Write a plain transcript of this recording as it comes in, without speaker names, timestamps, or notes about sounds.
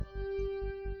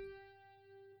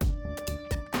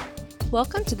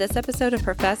Welcome to this episode of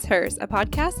Profess Hers, a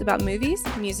podcast about movies,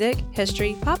 music,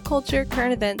 history, pop culture,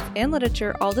 current events, and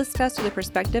literature, all discussed through the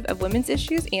perspective of women's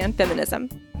issues and feminism.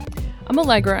 I'm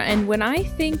Allegra, and when I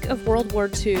think of World War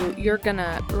II, you're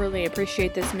gonna really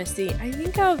appreciate this, Misty. I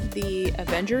think of the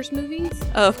Avengers movies.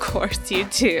 Of course you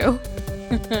do.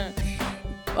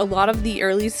 A lot of the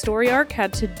early story arc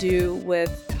had to do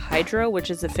with Hydra, which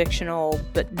is a fictional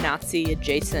but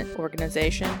Nazi-adjacent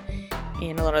organization,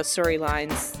 and a lot of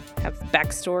storylines have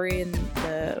backstory in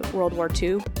the World War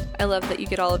II. I love that you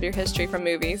get all of your history from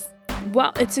movies.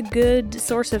 Well, it's a good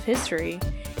source of history.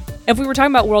 If we were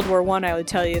talking about World War I would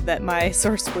tell you that my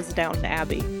source was Downton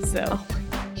Abbey, so. Oh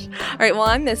my gosh. All right, well,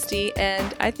 I'm Misty,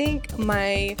 and I think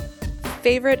my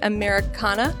favorite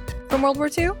Americana from World War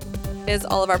II is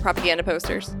all of our propaganda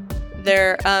posters.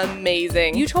 They're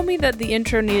amazing. You told me that the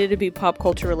intro needed to be pop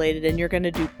culture related, and you're going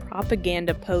to do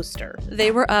propaganda poster.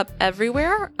 They were up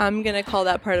everywhere. I'm going to call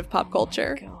that part of pop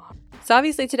culture. God. So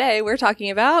obviously today we're talking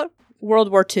about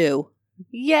World War II.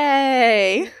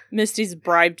 Yay! Misty's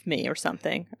bribed me or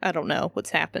something. I don't know what's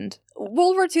happened.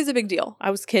 World War II is a big deal. I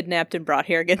was kidnapped and brought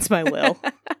here against my will.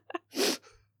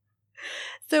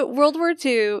 So World War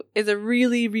II is a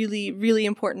really, really, really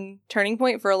important turning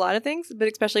point for a lot of things, but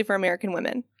especially for American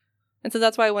women. And so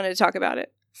that's why I wanted to talk about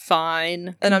it.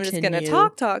 Fine. And I'm just going to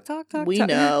talk. We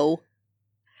know.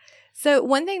 So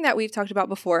one thing that we've talked about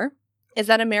before is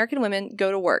that American women go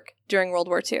to work during World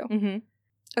War II. Mm-hmm.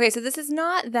 Okay, so this is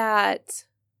not that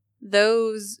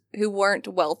those who weren't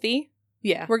wealthy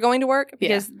were going to work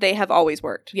because they have always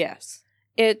worked. Yes.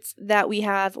 It's that we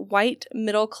have white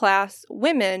middle-class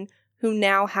women who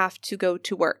now have to go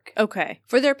to work. Okay.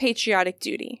 For their patriotic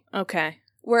duty. Okay.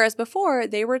 Whereas before,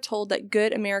 they were told that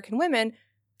good American women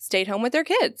stayed home with their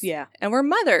kids. Yeah. And were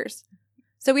mothers.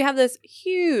 So we have this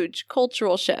huge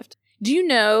cultural shift. Do you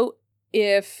know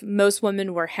if most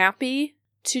women were happy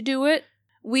to do it?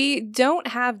 We don't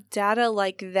have data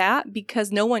like that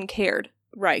because no one cared.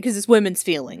 Right, because it's women's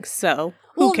feelings, so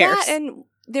who cares? And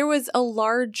there was a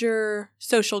larger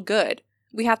social good.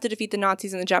 We have to defeat the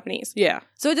Nazis and the Japanese. Yeah.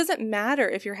 So it doesn't matter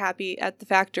if you're happy at the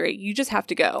factory. You just have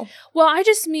to go. Well, I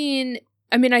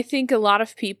think a lot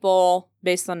of people,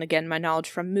 based on, again, my knowledge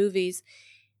from movies,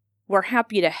 were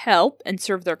happy to help and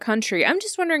serve their country. I'm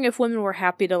just wondering if women were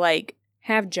happy to,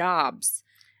 have jobs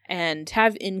and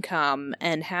have income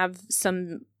and have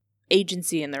some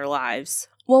agency in their lives.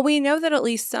 Well, we know that at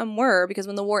least some were, because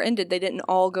when the war ended, they didn't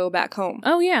all go back home.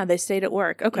 Oh, yeah, they stayed at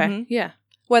work. Okay, Mm-hmm. Yeah.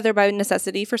 Whether by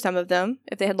necessity for some of them,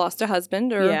 if they had lost a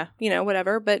husband or,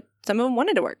 whatever, but some of them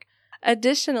wanted to work.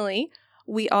 Additionally,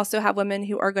 we also have women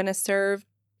who are going to serve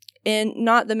in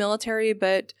not the military,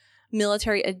 but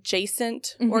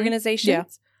military-adjacent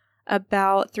organizations. Yeah.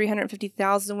 About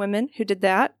 350,000 women who did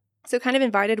that. So kind of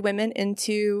invited women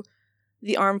into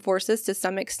the armed forces to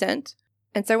some extent.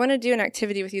 And so I want to do an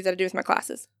activity with you that I do with my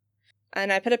classes.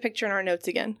 And I put a picture in our notes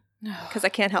again because I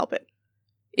can't help it.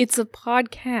 It's a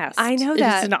podcast. I know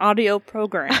that. It's an audio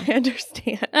program. I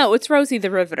understand. Oh, it's Rosie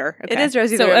the Riveter. Okay. It is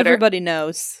Rosie the Riveter. So everybody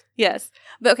knows. Yes.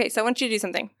 But okay, so I want you to do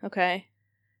something. Okay.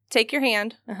 Take your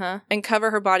hand and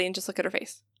cover her body and just look at her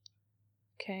face.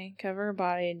 Okay, cover her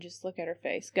body and just look at her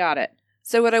face. Got it.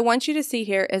 So what I want you to see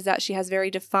here is that she has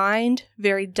very defined,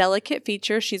 very delicate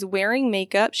features. She's wearing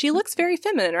makeup. She looks very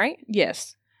feminine, right?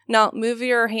 Yes. Now, move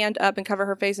your hand up and cover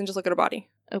her face and just look at her body.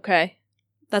 Okay.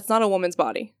 That's not a woman's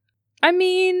body. I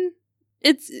mean,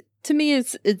 it's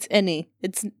undefined.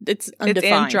 It's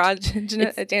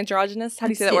androgynous. It's androgynous. How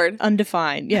do you say that word?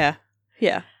 Undefined. Yeah.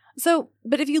 Yeah. So,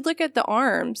 but if you look at the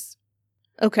arms,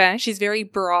 okay, she's very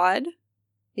broad.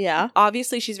 Yeah.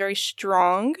 Obviously, she's very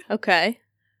strong. Okay.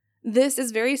 This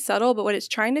is very subtle, but what it's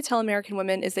trying to tell American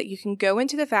women is that you can go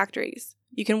into the factories,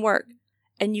 you can work,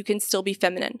 and you can still be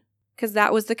feminine. Because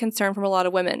that was the concern from a lot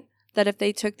of women, that if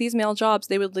they took these male jobs,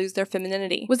 they would lose their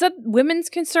femininity. Was that women's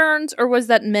concerns or was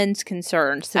that men's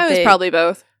concerns? It was probably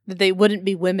both. That they wouldn't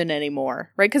be women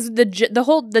anymore, right? Because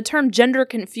the term gender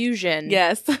confusion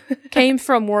came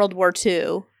from World War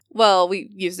II. Well,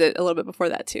 we used it a little bit before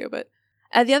that too, but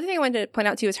the other thing I wanted to point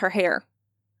out to you is her hair.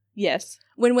 Yes.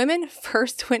 When women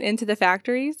first went into the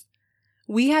factories,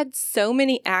 we had so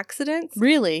many accidents.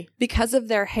 Really? Because of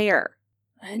their hair.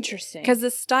 Interesting. Because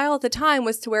the style at the time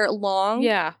was to wear it long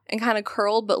and kind of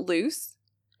curled but loose.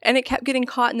 And it kept getting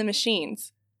caught in the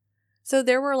machines. So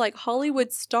there were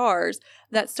Hollywood stars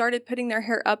that started putting their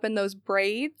hair up in those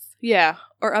braids. Yeah.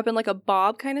 Or up in a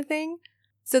bob kind of thing.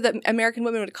 So that American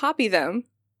women would copy them.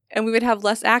 And we would have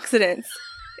less accidents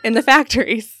in the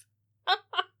factories.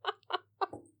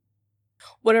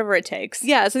 Whatever it takes.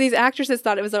 Yeah, so these actresses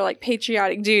thought it was their, like,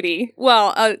 patriotic duty.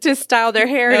 Well, to style their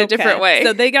hair in a different way.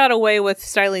 So they got away with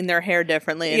styling their hair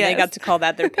differently, and they got to call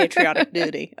that their patriotic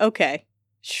duty. Okay,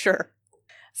 sure.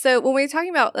 So when we're talking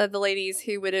about the ladies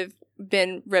who would have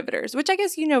been Riveters, which I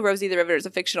guess you know Rosie the Riveter is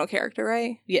a fictional character,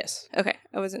 right? Yes. Okay,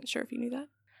 I wasn't sure if you knew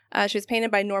that. She was painted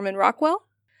by Norman Rockwell,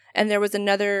 and there was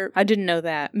another... I didn't know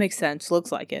that. Makes sense.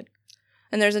 Looks like it.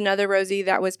 And there's another Rosie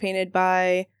that was painted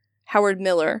by Howard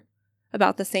Miller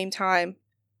about the same time.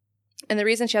 And the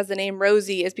reason she has the name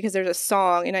Rosie is because there's a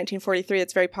song in 1943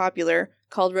 that's very popular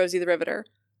called Rosie the Riveter.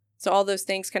 So all those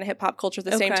things kind of hit pop culture at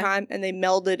the same time, and they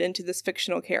melded into this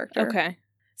fictional character. Okay.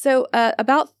 So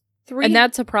about 3... And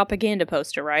that's a propaganda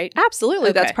poster, right?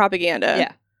 Absolutely, that's propaganda.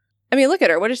 Yeah. I mean, look at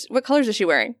her. What colors is she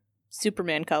wearing?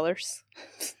 Superman colors.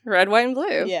 Red, white, and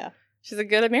blue. Yeah. She's a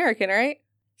good American, right?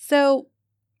 So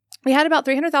we had about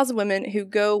 300,000 women who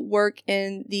go work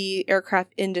in the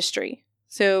aircraft industry.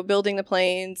 So building the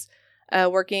planes,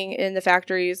 working in the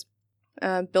factories,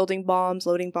 building bombs,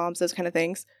 loading bombs, those kind of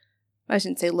things. I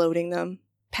shouldn't say loading them,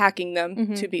 packing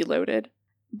them to be loaded.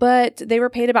 But they were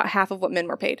paid about half of what men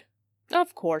were paid.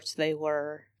 Of course they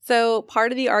were. So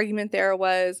part of the argument there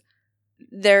was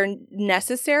they're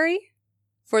necessary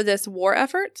for this war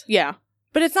effort. Yeah.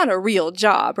 But it's not a real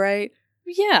job, right?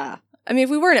 Yeah. I mean, if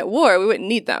we weren't at war, we wouldn't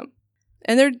need them.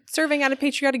 And they're serving out of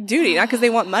patriotic duty, not because they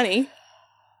want money.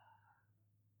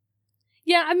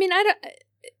 Yeah, I mean,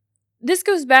 this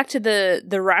goes back to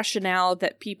the rationale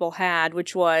that people had,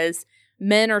 which was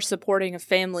men are supporting a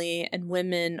family and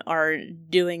women are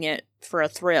doing it for a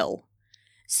thrill.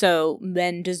 So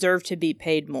men deserve to be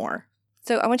paid more.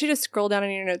 So I want you to scroll down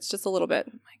in your notes just a little bit.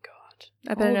 Oh my God.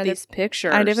 I put these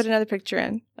pictures. I did put another picture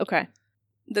in. Okay.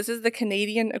 This is the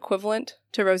Canadian equivalent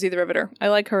to Rosie the Riveter. I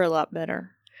like her a lot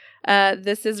better.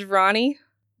 This is Ronnie,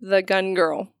 the gun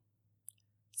girl.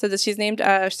 So she's named,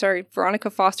 Veronica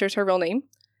Foster is her real name.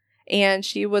 And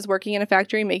she was working in a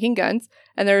factory making guns.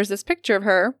 And there's this picture of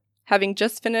her having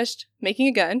just finished making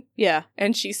a gun. Yeah.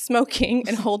 And she's smoking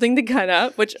and holding the gun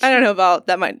up, which I don't know about.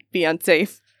 That might be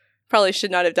unsafe. Probably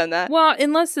should not have done that. Well,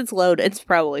 unless it's loaded, it's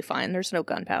probably fine. There's no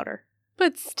gunpowder.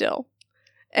 But still.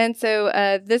 And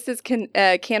so this is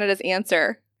Canada's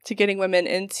answer to getting women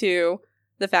into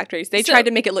the factories. They tried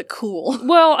to make it look cool.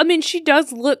 Well, I mean, she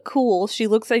does look cool. She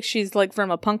looks like she's like from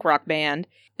a punk rock band.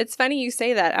 It's funny you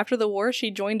say that. After the war,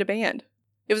 she joined a band.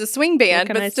 It was a swing band,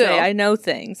 what can but I still. Say? I know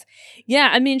things. Yeah,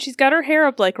 I mean, she's got her hair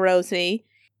up like Rosie,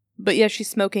 but yeah, she's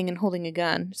smoking and holding a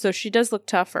gun. So she does look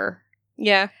tougher.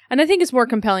 Yeah. And I think it's more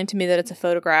compelling to me that it's a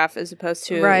photograph as opposed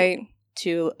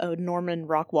to a Norman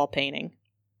Rockwell painting.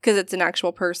 Because it's an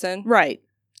actual person. Right.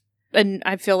 And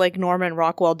I feel like Norman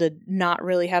Rockwell did not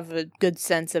really have a good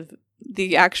sense of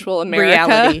the actual America.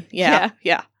 Reality.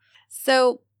 Yeah.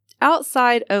 So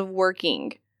outside of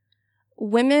working,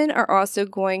 women are also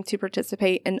going to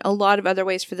participate in a lot of other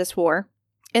ways for this war.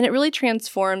 And it really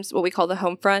transforms what we call the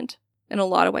home front in a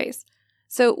lot of ways.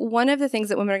 So one of the things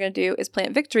that women are going to do is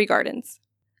plant victory gardens.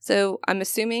 So I'm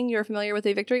assuming you're familiar with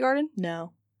a victory garden?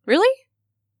 No. Really?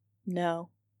 No.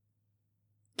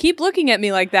 Keep looking at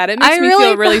me like that. It makes me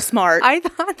feel really smart. I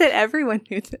thought that everyone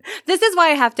knew this. This is why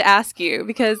I have to ask you,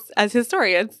 because as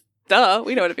historians, duh,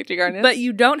 we know what a victory garden is. But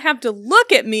you don't have to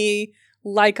look at me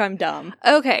like I'm dumb.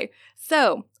 Okay,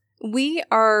 so we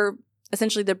are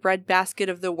essentially the breadbasket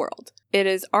of the world. It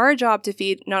is our job to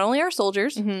feed not only our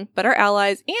soldiers, but our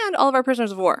allies and all of our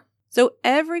prisoners of war. So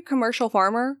every commercial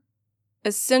farmer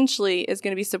essentially is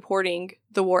going to be supporting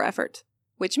the war effort,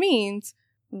 which means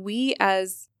we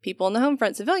as people in the home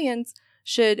front, civilians,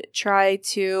 should try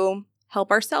to help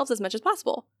ourselves as much as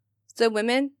possible. So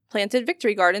women planted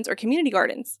victory gardens or community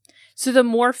gardens. So the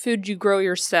more food you grow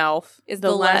yourself, is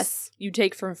the less you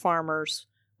take from farmers,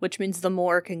 which means the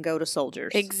more can go to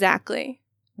soldiers. Exactly.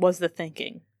 Was the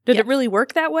thinking. Did it really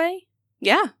work that way?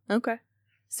 Yeah. Okay.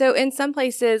 So in some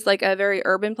places, like very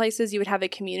urban places, you would have a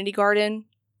community garden.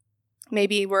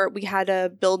 Maybe where we had a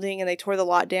building and they tore the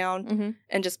lot down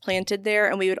and just planted there.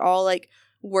 And we would all like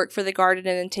work for the garden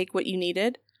and then take what you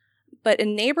needed. But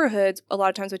in neighborhoods, a lot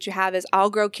of times what you have is I'll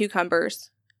grow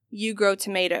cucumbers, you grow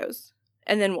tomatoes,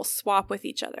 and then we'll swap with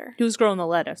each other. Who's growing the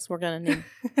lettuce? We're going to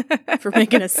need for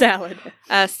making a salad.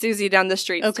 Susie down the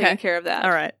street is taking care of that.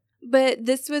 All right. But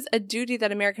this was a duty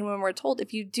that American women were told.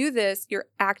 If you do this, you're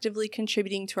actively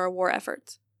contributing to our war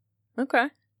efforts. Okay.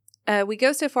 We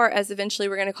go so far as eventually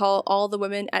we're going to call all the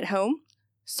women at home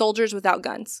soldiers without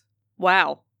guns.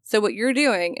 Wow. So what you're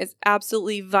doing is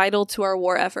absolutely vital to our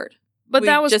war effort. But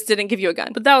we just didn't give you a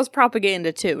gun. But that was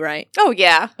propaganda too, right? Oh,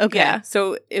 yeah. Okay. Yeah.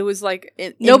 So it was like...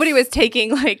 Nobody was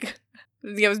taking like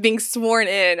was being sworn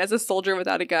in as a soldier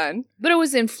without a gun. But it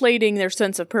was inflating their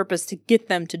sense of purpose to get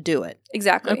them to do it.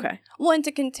 Exactly. Okay. Well, and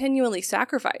to continually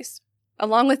sacrifice.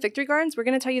 Along with victory gardens, we're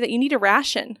going to tell you that you need a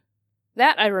ration.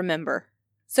 That I remember.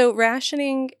 So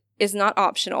rationing is not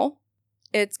optional.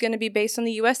 It's going to be based on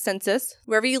the U.S. Census.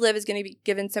 Wherever you live is going to be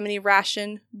given so many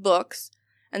ration books,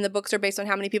 and the books are based on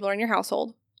how many people are in your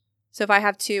household. So if I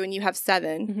have 2 and you have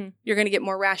 7, you're going to get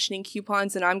more rationing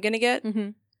coupons than I'm going to get.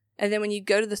 And then when you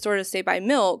go to the store to say buy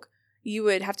milk, you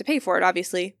would have to pay for it,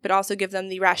 obviously, but also give them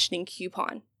the rationing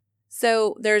coupon.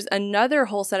 So there's another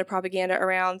whole set of propaganda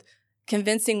around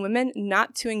convincing women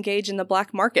not to engage in the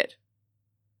black market.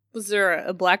 Was there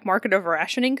a black market of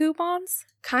rationing coupons?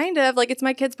 Kind of. Like, it's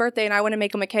my kid's birthday and I want to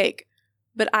make him a cake,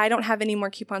 but I don't have any more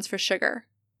coupons for sugar.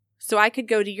 So I could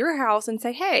go to your house and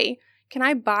say, hey, can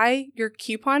I buy your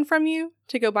coupon from you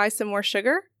to go buy some more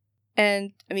sugar?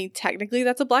 And, I mean, technically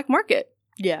that's a black market.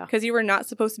 Yeah. Because you were not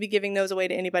supposed to be giving those away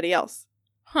to anybody else.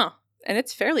 Huh. And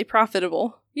it's fairly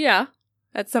profitable. Yeah.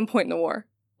 At some point in the war.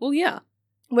 Well, yeah.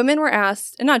 Women were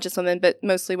asked, and not just women, but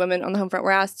mostly women on the home front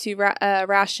were asked to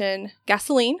ration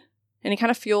gasoline, any kind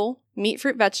of fuel, meat,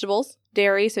 fruit, vegetables,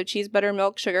 dairy, so cheese, butter,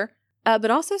 milk, sugar, but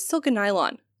also silk and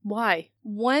nylon. Why?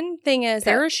 One thing is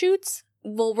parachutes?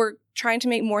 Well, we're trying to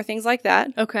make more things like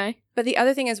that. Okay. But the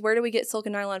other thing is, where do we get silk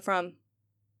and nylon from?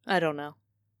 I don't know.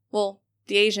 Well,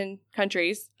 the Asian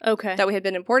countries okay. that we had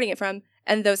been importing it from,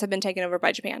 and those have been taken over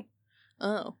by Japan.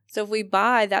 Oh. So if we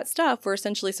buy that stuff, we're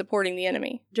essentially supporting the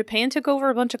enemy. Japan took over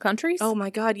a bunch of countries? Oh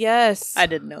my god, yes. I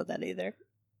didn't know that either.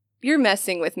 You're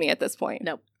messing with me at this point.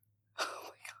 Nope. Oh my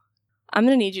god. I'm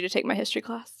going to need you to take my history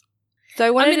class.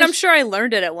 So I'm sure I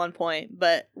learned it at one point,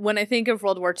 but when I think of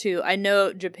World War II, I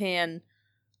know Japan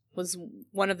was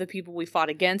one of the people we fought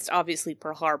against, obviously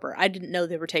Pearl Harbor. I didn't know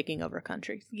they were taking over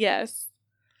countries. Yes.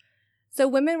 So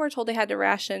women were told they had to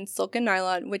ration silk and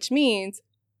nylon, which means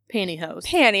pantyhose.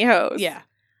 Pantyhose. Yeah.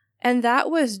 And that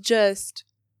was just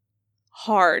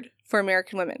hard for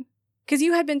American women. Because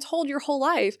you had been told your whole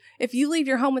life, if you leave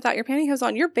your home without your pantyhose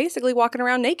on, you're basically walking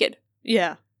around naked.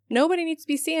 Yeah. Nobody needs to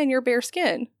be seeing your bare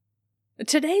skin.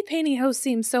 Today, pantyhose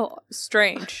seems so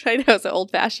strange. I know, so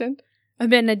old-fashioned. I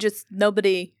mean,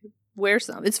 nobody wears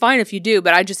them. It's fine if you do,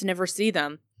 but I just never see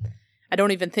them. I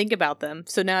don't even think about them.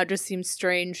 So now it just seems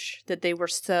strange that they were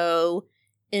so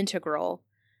integral.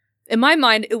 In my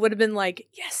mind, it would have been like,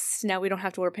 yes, now we don't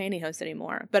have to wear pantyhose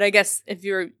anymore. But I guess if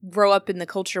you grow up in the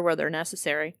culture where they're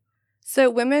necessary. So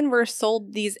women were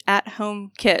sold these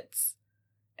at-home kits.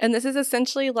 And this is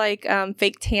essentially like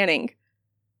fake tanning.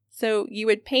 So you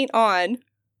would paint on...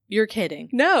 You're kidding.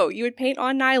 No, you would paint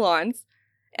on nylons.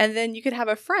 And then you could have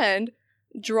a friend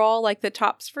draw like the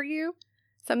tops for you.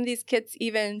 Some of these kits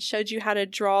even showed you how to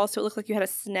draw so it looked like you had a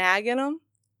snag in them.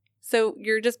 So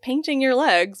you're just painting your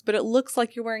legs, but it looks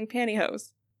like you're wearing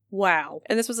pantyhose. Wow.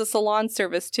 And this was a salon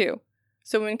service too.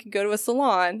 So women could go to a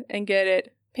salon and get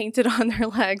it painted on their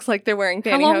legs like they're wearing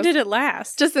pantyhose. How long did it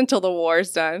last? Just until the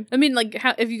war's done. I mean, like,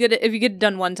 if you get it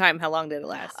done one time, how long did it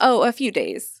last? Oh, a few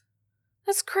days.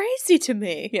 That's crazy to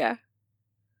me. Yeah.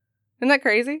 Isn't that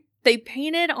crazy? They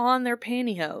painted on their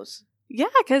pantyhose. Yeah,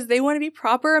 because they want to be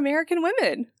proper American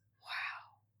women.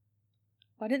 Wow.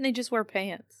 Why didn't they just wear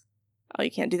pants? Oh, you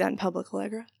can't do that in public,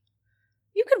 Allegra.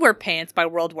 You could wear pants by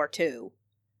World War II.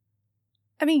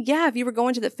 I mean, yeah, if you were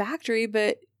going to the factory,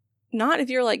 but not if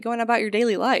you're, like, going about your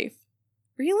daily life.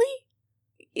 Really?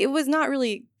 It was not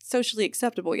really socially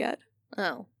acceptable yet.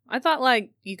 Oh. I thought,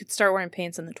 like, you could start wearing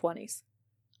pants in the 20s.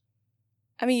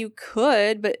 I mean, you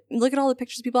could, but look at all the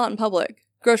pictures of people out in public.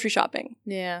 Grocery shopping.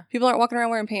 Yeah. People aren't walking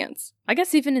around wearing pants. I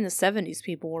guess even in the 70s,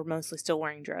 people were mostly still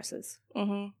wearing dresses.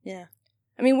 Mm-hmm. Yeah.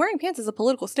 I mean, wearing pants is a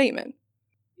political statement.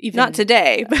 Even not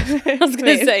today. But I was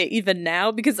going to say even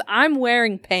now, because I'm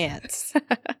wearing pants.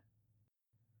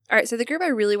 All right, so the group I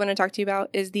really want to talk to you about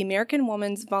is the American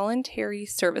Women's Voluntary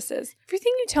Services.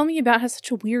 Everything you tell me about has such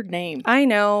a weird name. I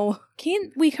know.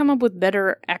 Can't we come up with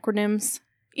better acronyms?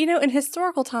 You know, in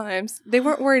historical times, they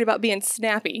weren't worried about being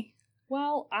snappy.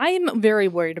 Well, I'm very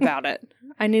worried about it.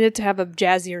 I needed to have a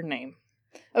jazzier name.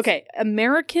 Okay,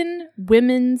 American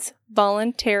Women's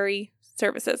Voluntary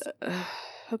Services.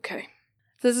 Okay.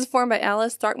 So this is formed by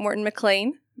Alice Throckmorton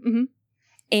McLean. Mm-hmm.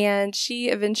 And she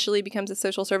eventually becomes a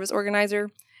social service organizer.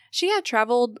 She had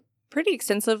traveled pretty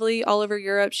extensively all over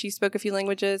Europe. She spoke a few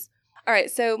languages. All right,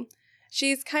 so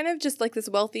she's kind of just like this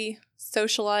wealthy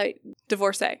socialite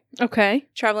divorcee. Okay.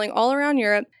 Traveling all around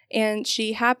Europe. And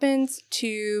she happens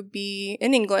to be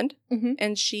in England. Mm-hmm.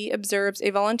 And she observes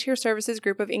a volunteer services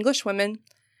group of English women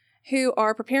who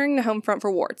are preparing the home front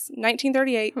for war. It's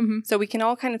 1938. Mm-hmm. So we can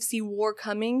all kind of see war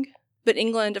coming But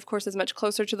England, of course, is much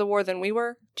closer to the war than we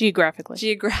were.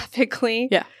 Geographically.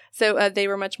 Yeah. So they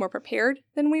were much more prepared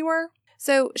than we were.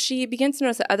 So she begins to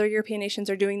notice that other European nations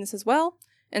are doing this as well.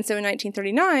 And so in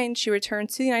 1939, she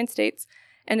returns to the United States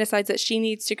and decides that she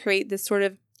needs to create this sort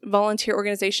of volunteer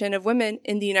organization of women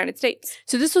in the United States.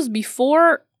 So this was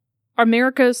before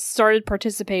America started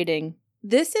participating.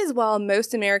 This is while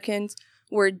most Americans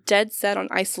were dead set on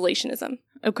isolationism.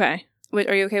 Okay. Wait,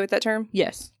 are you okay with that term?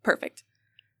 Yes. Perfect.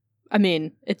 I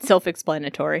mean, it's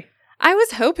self-explanatory. I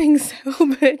was hoping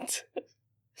so, but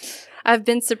I've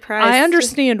been surprised. I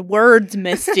understand words,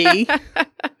 Misty.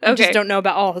 I just don't know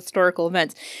about all historical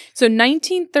events. So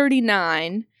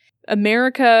 1939,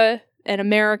 America and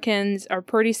Americans are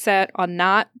pretty set on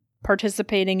not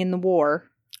participating in the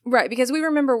war. Right, because we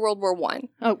remember World War I.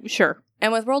 Oh, sure.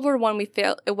 And with World War I, we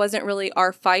felt it wasn't really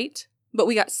our fight, but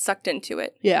we got sucked into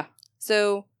it. Yeah.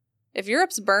 So if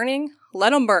Europe's burning,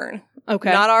 let them burn.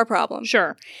 Okay. Not our problem.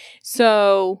 Sure.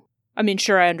 So, I mean,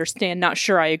 sure, I understand. Not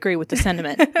sure I agree with the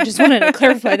sentiment. Just wanted to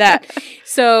clarify that.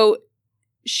 So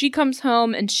she comes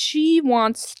home and she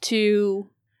wants to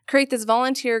create this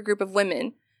volunteer group of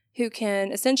women who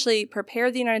can essentially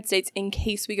prepare the United States in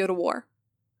case we go to war.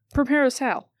 Prepare us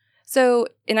how? So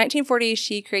in 1940,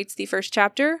 she creates the first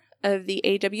chapter of the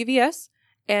AWVS,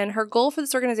 and her goal for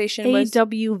this organization was...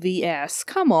 AWVS.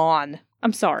 Come on.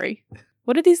 I'm sorry.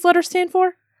 What did these letters stand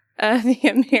for? The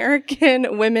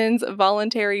American Women's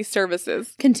Voluntary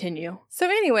Services. Continue. So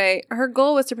anyway, her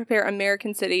goal was to prepare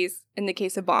American cities in the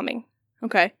case of bombing.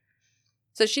 Okay.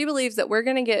 So she believes that we're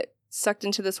going to get sucked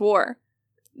into this war.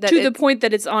 To the point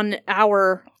that it's on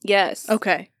our... Yes.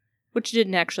 Okay. Which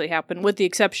didn't actually happen, with the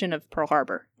exception of Pearl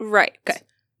Harbor. Right. Okay.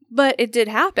 But it did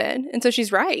happen, and so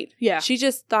she's right. Yeah. She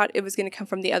just thought it was going to come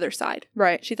from the other side.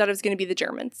 Right. She thought it was going to be the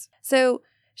Germans. So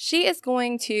she is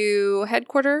going to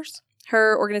headquarters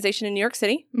her organization in New York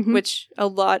City, which a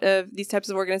lot of these types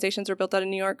of organizations were built out in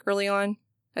New York early on.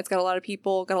 It's got a lot of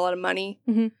people, got a lot of money.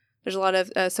 There's a lot of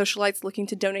socialites looking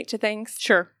to donate to things.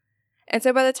 Sure. And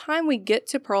so by the time we get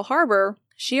to Pearl Harbor,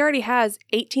 she already has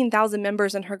 18,000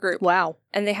 members in her group. Wow.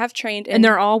 And they have trained and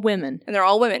they're all women. And they're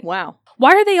all women. Wow.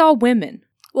 Why are they all women?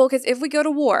 Well, because if we go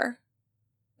to war,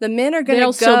 the men are going to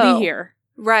go. They'll still be here.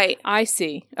 Right. I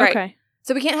see. Right. Okay.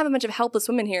 So we can't have a bunch of helpless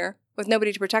women here with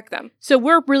nobody to protect them. So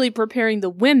we're really preparing the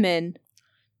women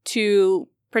to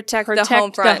protect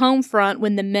the home front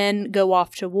when the men go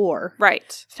off to war.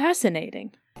 Right.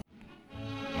 Fascinating.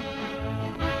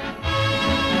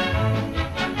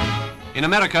 In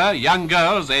America, young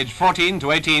girls aged 14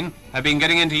 to 18 have been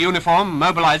getting into uniform,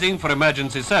 mobilizing for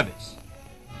emergency service.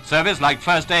 Service like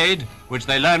first aid, which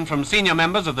they learn from senior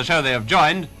members of the show they have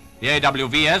joined, the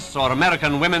AWVS or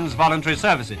American Women's Voluntary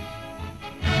Services.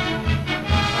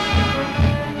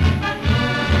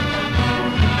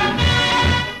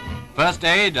 First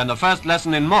aid and the first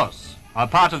lesson in Morse are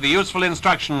part of the useful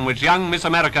instruction which young Miss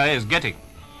America is getting.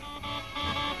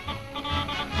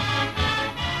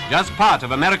 Just part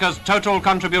of America's total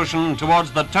contribution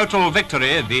towards the total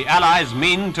victory the Allies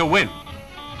mean to win.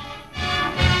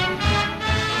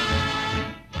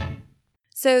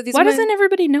 So Why doesn't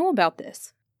everybody know about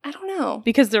this? I don't know.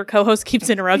 Because their co-host keeps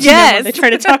interrupting them when they try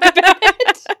to talk about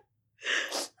it.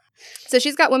 So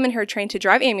she's got women who are trained to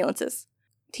drive ambulances,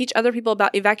 teach other people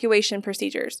about evacuation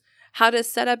procedures, how to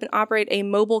set up and operate a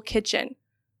mobile kitchen.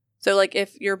 So like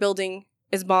if your building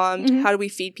is bombed, how do we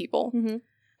feed people?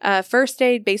 First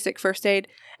aid, basic first aid,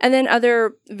 and then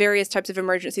other various types of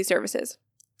emergency services.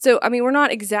 So, I mean, we're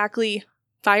not exactly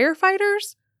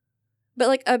firefighters, but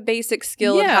like a basic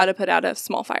skill of how to put out a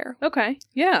small fire. Okay.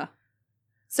 Yeah.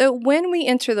 So when we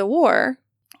enter the war,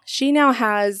 she now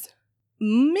has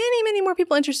many, many more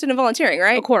people interested in volunteering,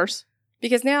 right? Of course.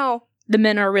 Because now the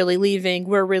men are really leaving.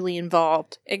 We're really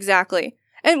involved. Exactly.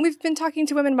 And we've been talking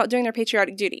to women about doing their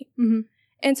patriotic duty.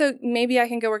 And so maybe I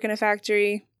can go work in a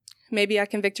factory. Maybe I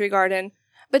can victory garden.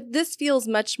 But this feels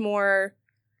much more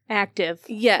active.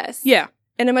 Yes. Yeah.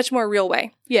 In a much more real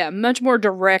way. Yeah. Much more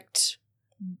direct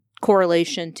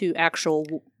correlation to actual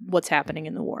what's happening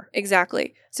in the war.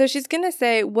 Exactly. So she's going to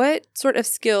say what sort of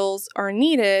skills are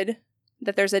needed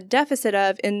that there's a deficit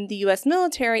of in the U.S.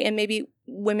 military, and maybe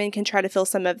women can try to fill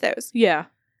some of those. Yeah.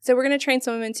 So we're going to train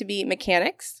some women to be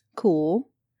mechanics. Cool.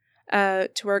 To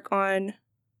work on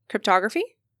cryptography,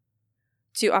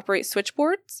 to operate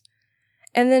switchboards,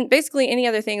 and then basically any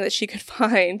other thing that she could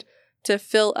find to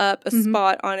fill up a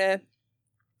spot on a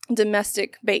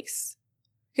domestic base.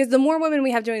 Because the more women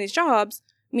we have doing these jobs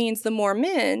means the more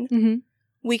men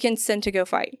we can send to go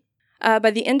fight.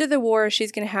 By the end of the war,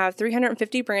 she's going to have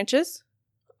 350 branches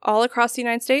all across the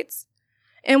United States.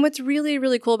 And what's really,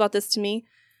 really cool about this to me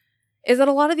is that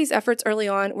a lot of these efforts early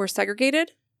on were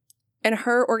segregated, and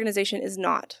her organization is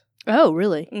not. Oh,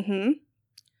 really? Mm-hmm.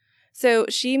 So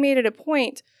she made it a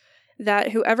point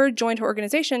that whoever joined her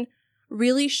organization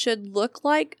really should look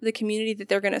like the community that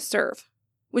they're going to serve,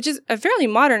 which is a fairly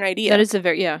modern idea. That is a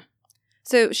very, yeah.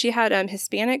 So she had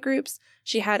Hispanic groups.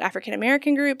 She had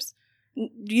African-American groups.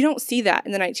 You don't see that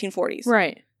in the 1940s.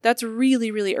 Right. That's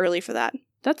really, really early for that.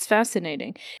 That's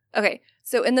fascinating. Okay,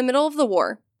 so in the middle of the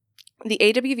war, the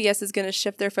AWVS is going to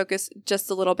shift their focus just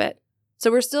a little bit.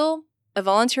 So we're still a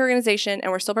volunteer organization,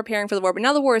 and we're still preparing for the war. But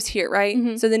now the war is here, right?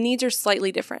 Mm-hmm. So the needs are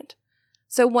slightly different.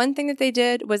 So one thing that they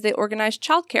did was they organized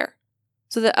childcare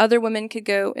so that other women could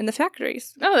go in the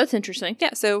factories. Oh, that's interesting.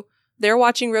 Yeah, so they're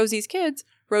watching Rosie's kids.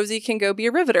 Rosie can go be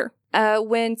a riveter.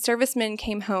 When servicemen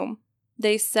came home,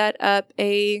 they set up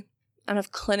I don't know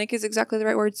if clinic is exactly the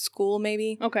right word, school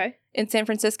maybe, Okay. in San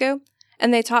Francisco.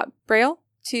 And they taught Braille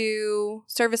to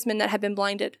servicemen that had been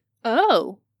blinded.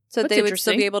 Oh. So That's they would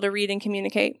still interesting. be able to read and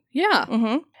communicate. Yeah.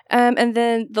 Mm-hmm. And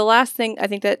then the last thing I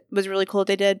think that was really cool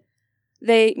they did,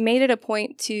 they made it a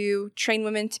point to train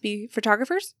women to be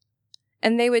photographers.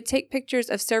 And they would take pictures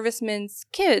of servicemen's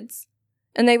kids,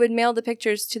 and they would mail the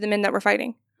pictures to the men that were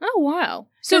fighting. Oh, wow.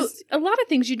 So a lot of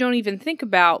things you don't even think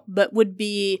about, but would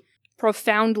be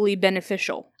profoundly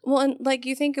beneficial. Well, and like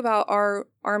you think about our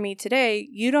army today,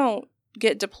 you don't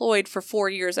get deployed for 4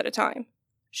 years at a time.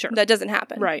 Sure. That doesn't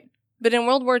happen. Right. But in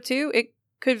World War II, it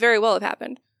could very well have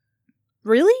happened.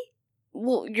 Really?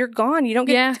 Well, you're gone. You don't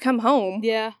get to come home.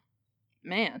 Yeah.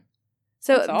 Man.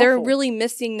 So That's they're awful. really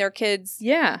missing their kids'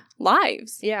 Yeah.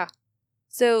 lives. Yeah.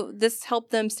 So this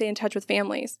helped them stay in touch with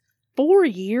families. 4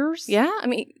 years? Yeah. I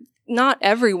mean, not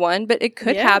everyone, but it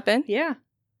could Yeah. happen. Yeah.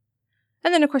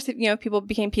 And then, of course, if, people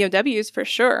became POWs, for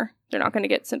sure, they're not going to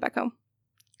get sent back home.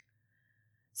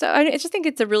 So I just think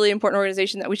it's a really important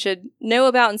organization that we should know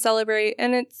about and celebrate.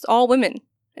 And it's all women.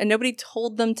 And nobody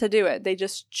told them to do it. They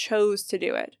just chose to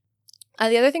do it.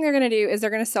 The other thing they're going to do is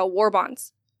they're going to sell war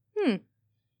bonds.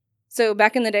 So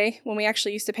back in the day, when we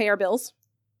actually used to pay our bills,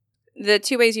 the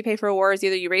two ways you pay for a war is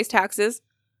either you raise taxes,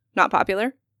 not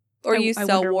popular, or you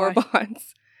sell war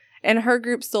bonds. And her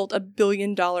group sold $1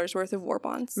 billion worth of war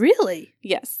bonds. Really?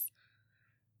 Yes.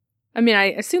 I mean,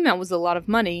 I assume that was a lot of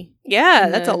money. Yeah,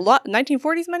 that's a lot.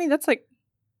 1940s money? That's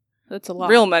a lot.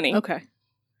 Real money. Okay.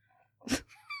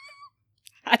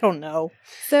 I don't know.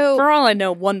 So for all I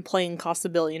know, one plane costs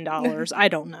 $1 billion. I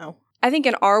don't know. I think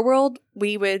in our world,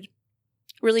 we would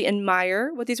really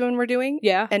admire what these women were doing.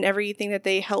 Yeah. And everything that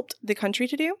they helped the country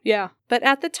to do. Yeah. But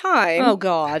at the time, oh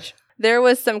God, there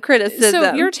was some criticism.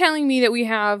 So you're telling me that we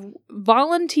have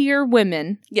volunteer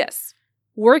women, yes,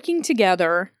 working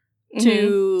together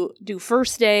to do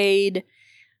first aid,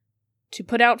 to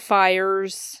put out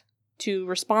fires, to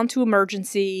respond to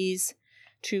emergencies,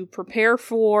 to prepare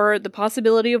for the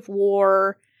possibility of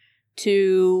war,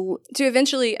 to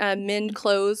eventually mend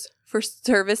clothes for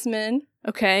servicemen.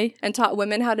 Okay. And taught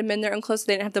women how to mend their own clothes so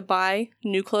they didn't have to buy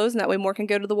new clothes, and that way more can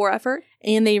go to the war effort.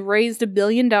 And they raised $1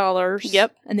 billion.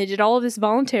 Yep. And they did all of this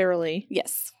voluntarily.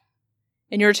 Yes.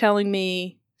 And you're telling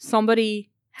me somebody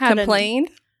had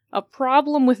complained? A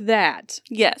problem with that?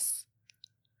 Yes.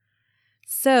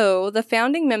 So the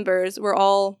founding members were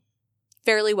all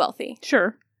fairly wealthy.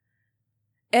 Sure.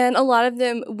 And a lot of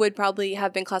them would probably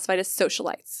have been classified as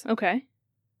socialites. Okay.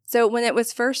 So when it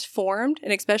was first formed,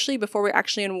 and especially before we were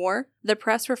actually in war, the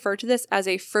press referred to this as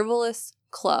a frivolous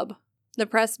club. The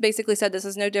press basically said this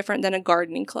is no different than a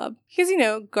gardening club. Because,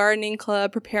 gardening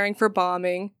club, preparing for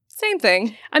bombing, same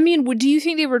thing. I mean, do you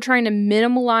think they were trying to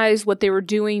minimalize what they were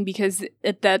doing because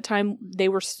at that time they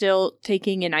were still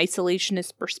taking an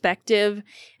isolationist perspective?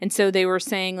 And so they were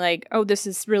saying like, oh, this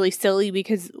is really silly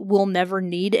because we'll never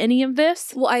need any of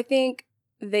this? Well, I think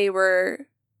they were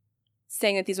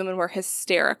saying that these women were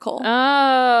hysterical.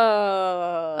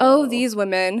 Oh, these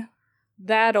women.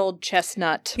 That old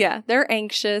chestnut. Yeah, they're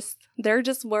anxious. They're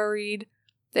just worried.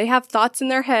 They have thoughts in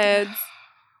their heads.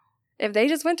 If they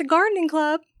just went to gardening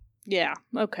club, yeah,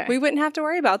 okay, we wouldn't have to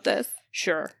worry about this.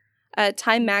 Sure.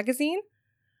 Time magazine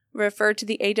referred to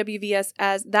the AWVS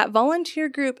as that volunteer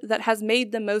group that has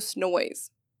made the most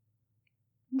noise.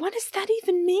 What does that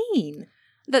even mean?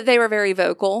 That they were very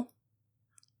vocal.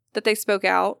 That they spoke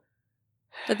out.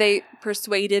 That they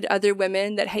persuaded other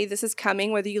women that, hey, this is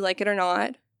coming whether you like it or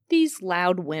not. These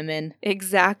loud women.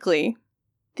 Exactly.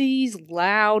 These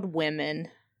loud women.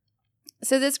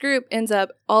 So this group ends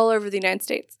up all over the United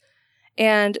States.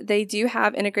 And they do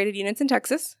have integrated units in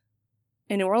Texas,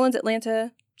 in New Orleans,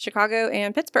 Atlanta, Chicago,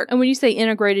 and Pittsburgh. And when you say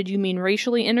integrated, you mean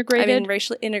racially integrated? I mean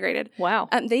racially integrated. Wow.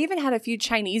 They even had a few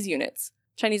Chinese units,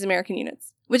 Chinese American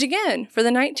units. Which again, for the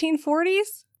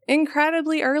 1940s,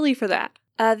 Incredibly early for that.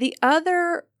 The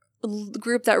other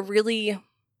group that really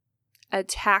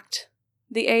attacked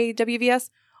the AWVS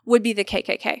would be the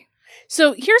KKK.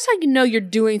 So here's how you know you're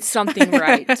doing something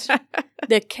right.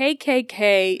 The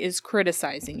KKK is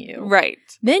criticizing you. Right.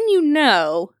 Then you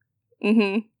know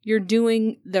Mm-hmm. you're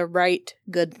doing the right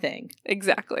good thing.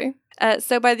 Exactly.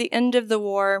 So by the end of the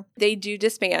war, they do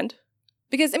disband.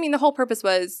 Because, I mean, the whole purpose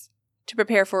was to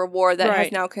prepare for a war that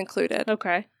has now concluded.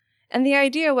 Okay. And the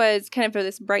idea was kind of for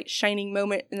this bright, shining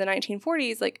moment in the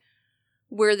 1940s, like,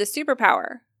 we're the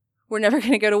superpower. We're never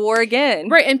going to go to war again.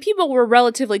 Right, and people were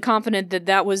relatively confident that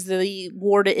that was the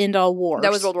war to end all wars.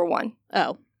 That was World War I.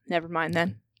 Oh, never mind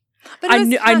then. But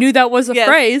I knew that was a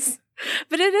phrase.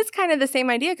 But it is kind of the same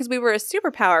idea because we were a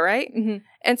superpower, right? Mm-hmm.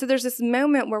 And so there's this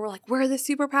moment where we're like, we're the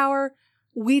superpower.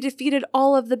 We defeated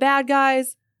all of the bad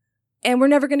guys. And we're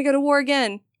never going to go to war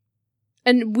again.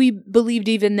 And we believed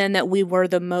even then that we were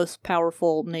the most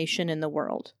powerful nation in the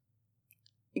world.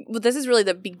 Well, this is really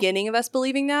the beginning of us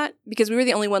believing that because we were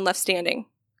the only one left standing.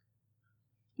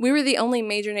 We were the only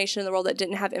major nation in the world that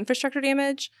didn't have infrastructure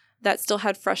damage, that still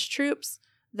had fresh troops,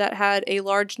 that had a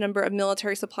large number of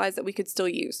military supplies that we could still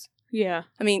use. Yeah.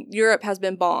 I mean, Europe has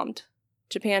been bombed.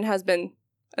 Japan has been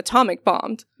atomic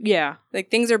bombed. Yeah. Like,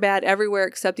 things are bad everywhere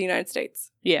except the United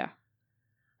States. Yeah.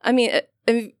 I mean,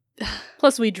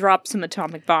 plus we dropped some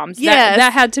atomic bombs. Yes.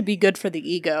 That had to be good for the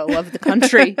ego of the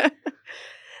country.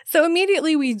 So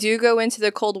immediately we do go into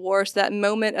the Cold War. So that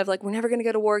moment of like, we're never going to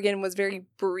go to war again was very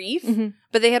brief,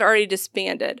 but they had already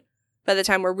disbanded by the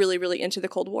time we're really, really into the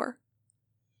Cold War.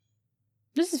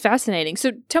 This is fascinating.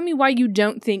 So tell me why you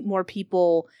don't think more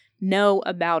people know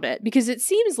about it. Because it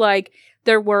seems like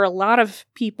there were a lot of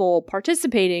people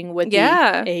participating with the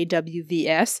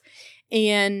AWVS.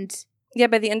 And yeah,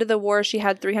 by the end of the war, she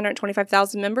had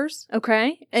 325,000 members.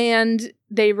 Okay. And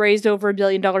they raised over $1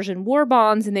 billion in war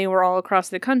bonds, and they were all across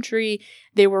the country.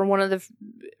 They were one of the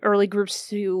early groups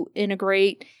to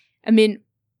integrate. I mean,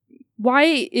 why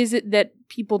is it that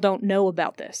people don't know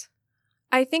about this?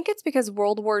 I think it's because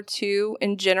World War II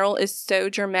in general is so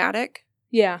dramatic.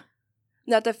 Yeah.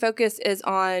 That the focus is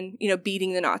on,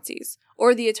 beating the Nazis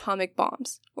or the atomic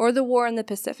bombs or the war in the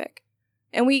Pacific.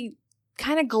 And we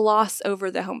kind of gloss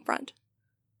over the home front.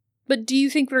 But do you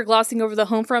think we're glossing over the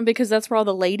home front because that's where all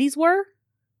the ladies were?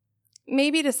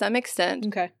 Maybe to some extent.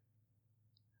 Okay.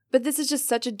 But this is just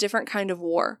such a different kind of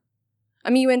war.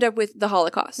 I mean, you end up with the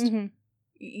Holocaust. Mm-hmm.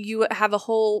 You have a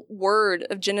whole word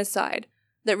of genocide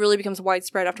that really becomes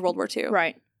widespread after World War II.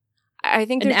 Right. I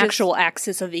think there's an actual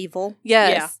axis of evil.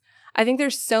 Yes. Yeah. I think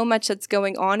there's so much that's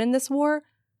going on in this war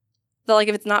that, like,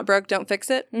 if it's not broke, don't fix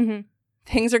it. Mm-hmm.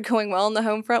 Things are going well on the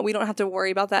home front. We don't have to worry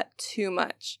about that too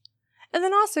much. And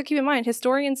then also keep in mind,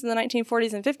 historians in the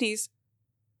 1940s and 50s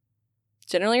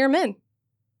generally are men.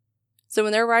 So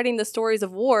when they're writing the stories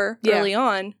of war early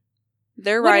on,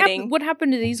 they're writing... What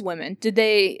happened to these women?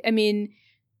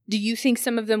 Do you think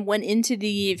some of them went into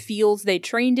the fields they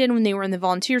trained in when they were in the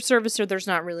volunteer service, or there's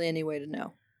not really any way to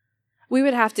know? We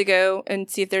would have to go and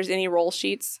see if there's any roll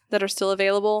sheets that are still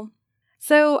available.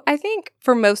 So I think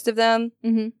for most of them,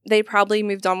 they probably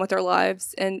moved on with their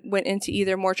lives and went into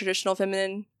either more traditional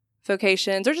feminine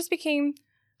vocations or just became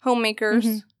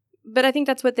homemakers. But I think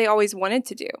that's what they always wanted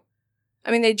to do.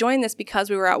 I mean, they joined this because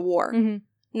we were at war,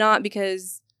 not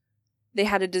because they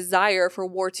had a desire for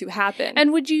war to happen.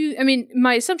 And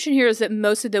my assumption here is that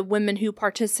most of the women who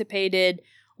participated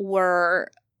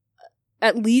were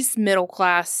at least middle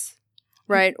class,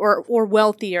 right? Or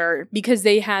wealthier because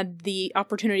they had the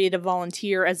opportunity to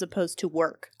volunteer as opposed to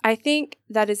work. I think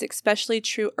that is especially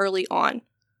true early on.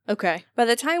 Okay. By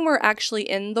the time we're actually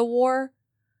in the war,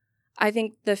 I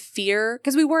think the fear,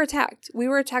 because we were attacked. We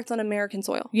were attacked on American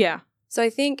soil. Yeah. So I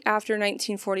think after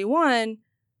 1941,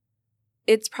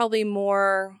 it's probably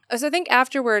more... So I think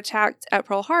after we're attacked at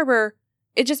Pearl Harbor,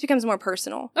 it just becomes more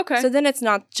personal. Okay. So then it's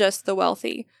not just the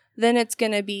wealthy. Then it's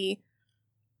going to be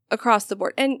across the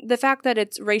board. And the fact that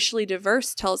it's racially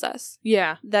diverse tells us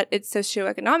that it's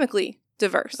socioeconomically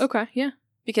diverse. Okay, yeah.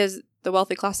 Because the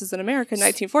wealthy classes in America in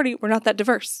 1940 were not that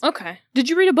diverse. Okay. Did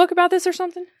you read a book about this or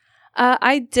something?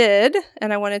 I did,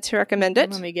 and I wanted to recommend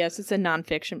it. Let me guess. It's a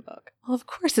nonfiction book. Well, of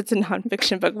course it's a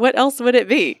nonfiction book. What else would it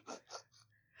be?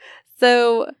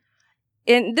 So,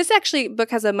 this actually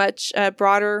book has a much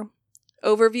broader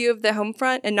overview of the home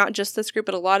front, and not just this group,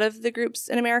 but a lot of the groups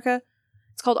in America.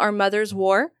 It's called Our Mother's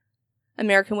War,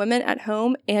 American Women at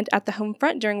Home and at the Home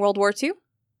Front During World War II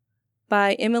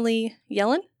by Emily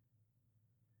Yellen.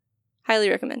 Highly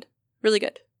recommend. Really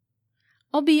good.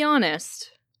 I'll be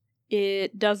honest.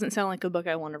 It doesn't sound like a book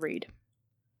I want to read.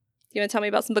 You want to tell me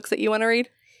about some books that you want to read?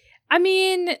 I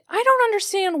mean, I don't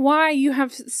understand why you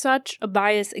have such a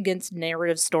bias against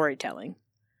narrative storytelling.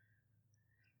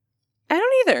 I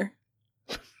don't either.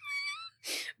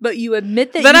 But you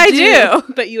admit that I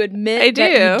do. But you admit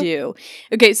that you do.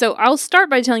 Okay, so I'll start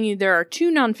by telling you there are 2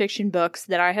 nonfiction books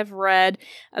that I have read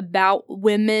about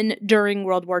women during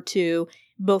World War II,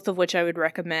 both of which I would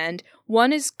recommend.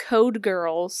 One is Code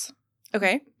Girls.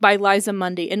 Okay. By Liza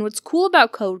Mundy. And what's cool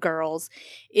about Code Girls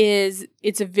is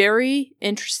it's a very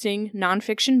interesting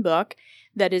nonfiction book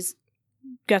that is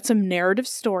got some narrative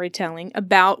storytelling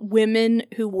about women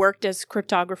who worked as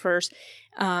cryptographers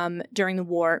during the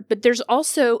war. But there's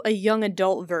also a young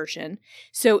adult version.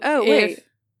 So wait.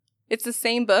 It's the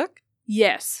same book?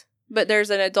 Yes. But there's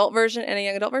an adult version and a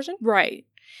young adult version? Right.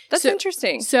 That's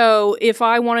interesting. So if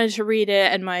I wanted to read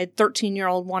it and my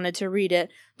 13-year-old wanted to read it,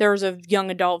 there's a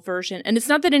young adult version. And it's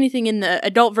not that anything in the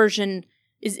adult version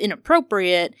is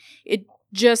inappropriate. It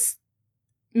just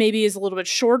maybe is a little bit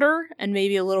shorter and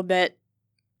maybe a little bit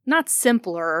not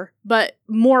simpler, but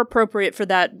more appropriate for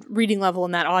that reading level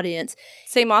and that audience.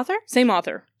 Same author? Same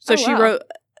author. So she wrote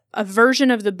a version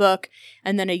of the book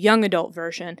and then a young adult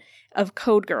version of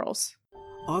Code Girls.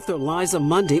 Author Liza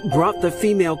Mundy brought the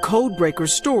female codebreaker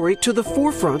story to the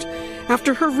forefront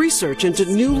after her research into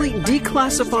newly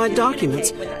declassified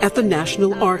documents at the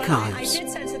National Archives.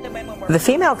 The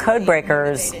female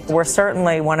codebreakers were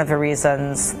certainly one of the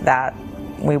reasons that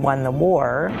we won the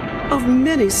war. Of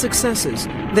many successes,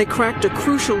 they cracked a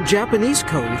crucial Japanese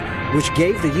code which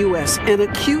gave the U.S. an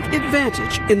acute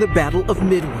advantage in the Battle of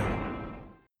Midway.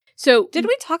 So, did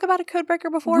we talk about a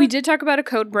codebreaker before? We did talk about a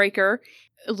codebreaker,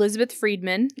 Elizabeth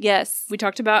Friedman. Yes. We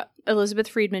talked about Elizabeth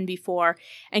Friedman before.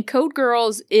 And Code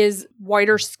Girls is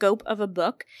wider scope of a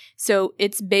book. So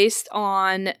it's based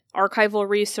on archival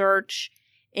research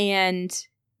and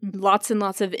lots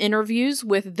of interviews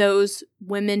with those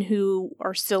women who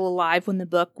are still alive when the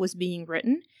book was being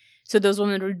written. So those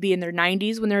women would be in their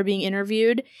 90s when they were being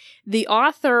interviewed. The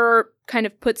author kind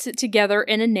of puts it together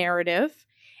in a narrative.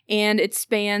 And it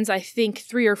spans, I think,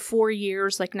 3 or 4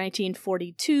 years, like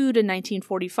 1942 to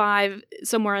 1945,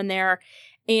 somewhere in there.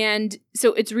 And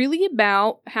so it's really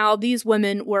about how these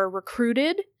women were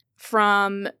recruited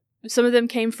from, some of them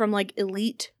came from like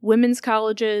elite women's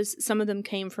colleges, some of them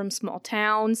came from small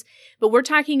towns. But we're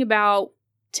talking about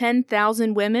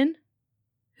 10,000 women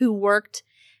who worked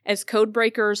as code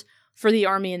breakers for the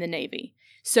Army and the Navy.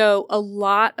 So a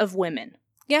lot of women.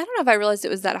 Yeah, I don't know if I realized it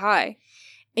was that high.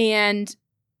 And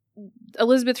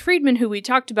Elizabeth Friedman, who we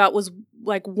talked about, was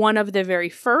like one of the very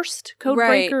first code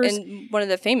breakers. And one of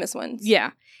the famous ones.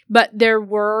 Yeah. But there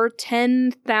were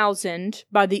 10,000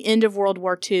 by the end of World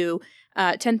War II,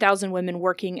 10,000 women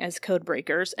working as code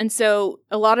breakers. And so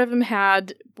a lot of them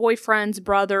had boyfriends,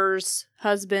 brothers,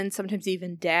 husbands, sometimes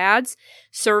even dads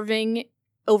serving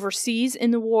overseas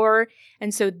in the war.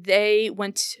 And so they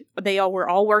all were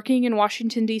all working in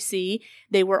Washington, D.C.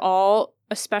 They were all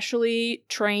especially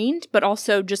trained, but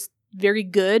also just very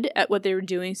good at what they were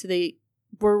doing. So they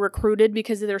were recruited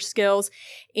because of their skills,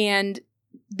 and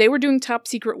they were doing top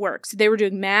secret work. So they were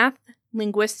doing math,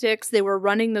 linguistics. They were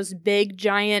running those big,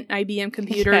 giant IBM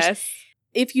computers. Yes.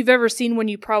 If you've ever seen one,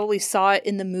 you probably saw it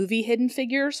in the movie Hidden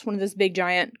Figures, one of those big,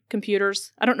 giant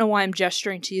computers. I don't know why I'm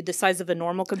gesturing to you the size of a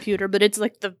normal computer, but it's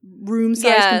like the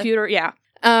room-sized computer. Yeah.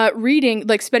 Reading,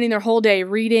 like spending their whole day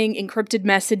reading encrypted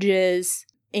messages,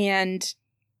 and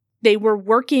they were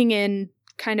working in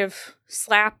kind of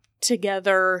slapped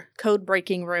together code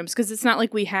breaking rooms, because it's not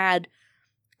like we had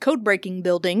code breaking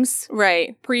buildings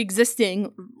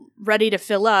pre-existing ready to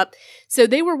fill up. So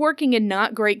they were working in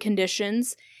not great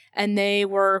conditions, and they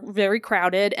were very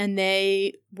crowded, and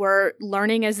they were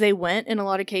learning as they went in a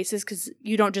lot of cases, because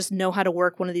you don't just know how to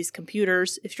work one of these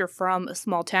computers if you're from a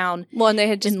small town. Well, and they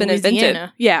had just been Louisiana. invented.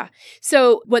 Yeah.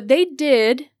 So what they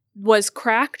did was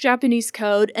crack Japanese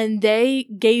code, and they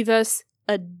gave us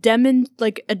a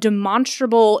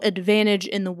demonstrable advantage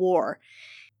in the war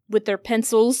with their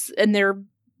pencils and their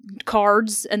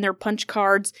cards and their punch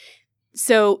cards.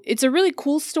 So it's a really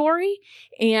cool story,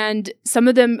 and some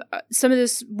of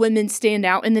these women stand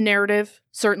out in the narrative,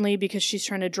 certainly because she's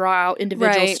trying to draw out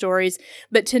individual stories,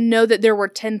 but to know that there were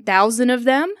 10,000 of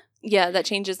them. Yeah, that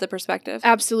changes the perspective.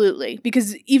 Absolutely.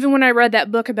 Because even when I read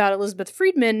that book about Elizabeth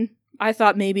Friedman, I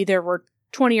thought maybe there were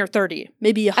 20 or 30,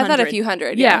 maybe 100. I thought a few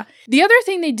hundred. Yeah. The other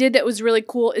thing they did that was really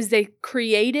cool is they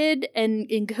created and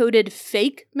encoded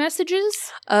fake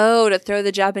messages. Oh, to throw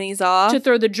the Japanese off? To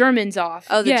throw the Germans off.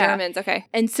 Oh, the Germans. Okay.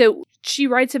 And so she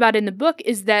writes about in the book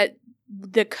is that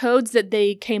the codes that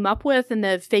they came up with and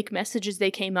the fake messages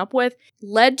they came up with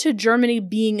led to Germany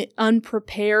being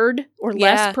unprepared or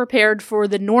less prepared for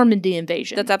the Normandy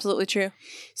invasion. That's absolutely true.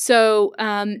 So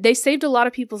they saved a lot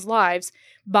of people's lives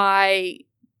by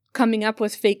coming up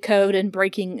with fake code and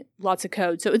breaking lots of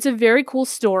code. So it's a very cool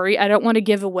story. I don't want to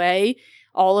give away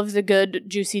all of the good,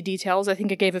 juicy details. I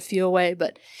think I gave a few away,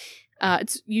 but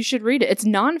you should read it. It's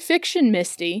nonfiction,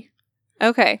 Misty.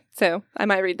 Okay, so I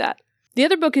might read that. The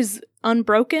other book is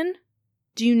Unbroken.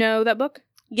 Do you know that book?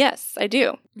 Yes, I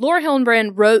do. Laura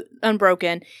Hillenbrand wrote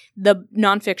Unbroken, the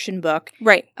nonfiction book,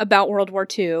 right, about World War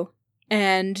II.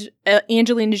 And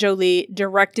Angelina Jolie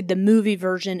directed the movie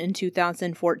version in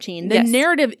 2014. The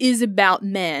narrative is about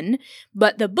men,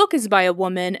 but the book is by a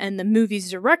woman, and the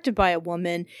movie's directed by a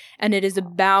woman, and it is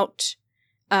about,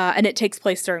 and it takes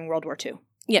place during World War II.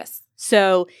 Yes.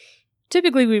 So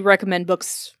typically we recommend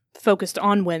books focused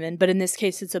on women, but in this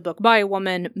case it's a book by a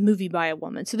woman, movie by a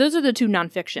woman. So those are the two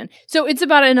nonfiction. So it's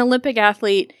about an Olympic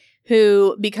athlete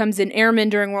who becomes an airman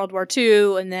during World War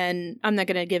II, and then I'm not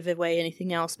going to give away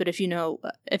anything else, but if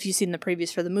you've seen the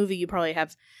previews for the movie, you probably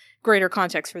have greater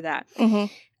context for that.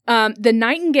 Mm-hmm. The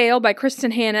Nightingale by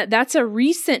Kristen Hanna, that's a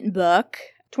recent book,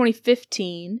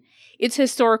 2015. It's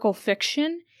historical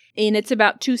fiction, and it's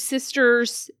about two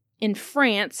sisters in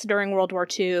France during World War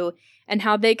II and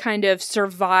how they kind of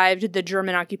survived the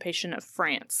German occupation of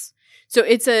France. So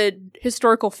it's a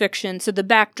historical fiction, so the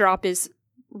backdrop is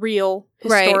real,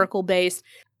 historical based.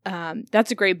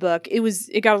 That's a great book.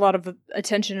 It got a lot of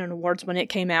attention and awards when it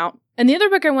came out. And the other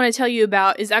book I want to tell you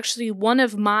about is actually one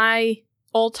of my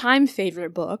all-time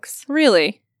favorite books.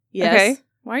 Really? Yes. Okay.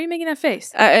 Why are you making that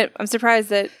face? I'm surprised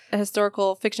that a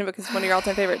historical fiction book is one of your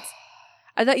all-time favorites.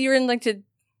 I thought you were in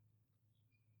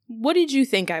What did you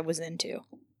think I was into?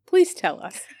 Please tell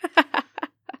us.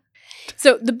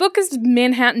 So the book is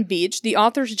Manhattan Beach. The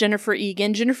author's Jennifer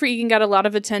Egan. Jennifer Egan got a lot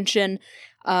of attention,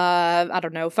 5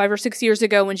 or 6 years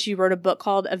ago when she wrote a book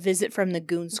called A Visit from the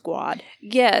Goon Squad.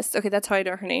 Yes. Okay, that's how I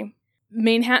know her name.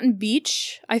 Manhattan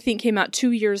Beach, I think, came out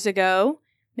 2 years ago.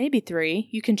 Maybe 3.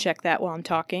 You can check that while I'm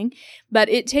talking. But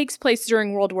it takes place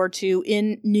during World War II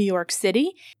in New York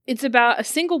City. It's about a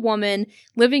single woman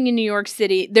living in New York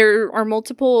City. There are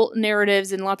multiple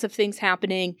narratives and lots of things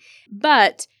happening,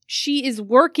 but she is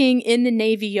working in the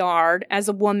Navy Yard as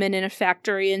a woman in a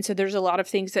factory, and so there's a lot of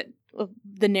things that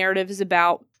the narrative is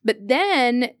about. But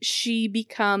then she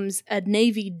becomes a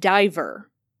Navy diver.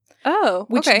 Oh,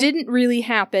 which didn't really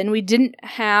happen. We didn't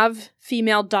have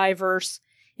female divers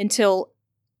until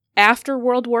after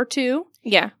World War II.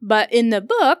 Yeah. But in the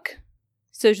book,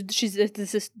 so this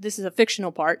is a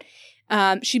fictional part,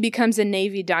 she becomes a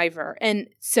Navy diver. And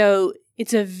so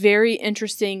it's a very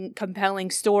interesting,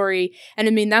 compelling story. And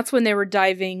I mean, that's when they were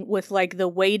diving with the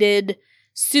weighted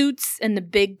suits and the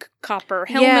big copper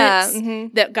helmets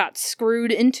that got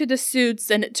screwed into the suits.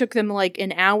 And it took them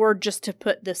an hour just to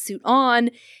put the suit on.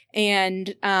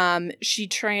 And she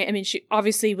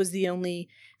obviously was the only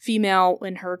female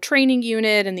in her training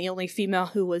unit and the only female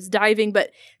who was diving, but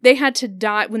they had to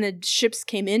dive when the ships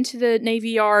came into the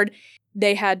Navy Yard.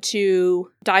 They had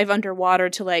to dive underwater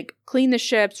to clean the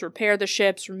ships, repair the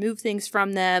ships, remove things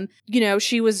from them.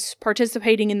 She was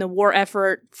participating in the war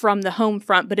effort from the home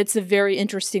front, but it's a very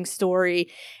interesting story.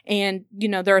 And,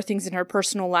 there are things in her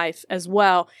personal life as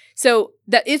well. So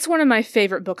it's one of my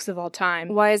favorite books of all time.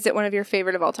 Why is it one of your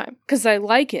favorite of all time? Because I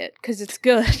like it, because it's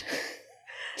good.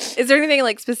 Is there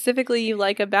anything specifically you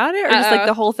like about it, or just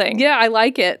the whole thing? Yeah, I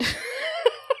like it.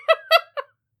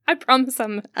 I promise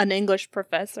I'm an English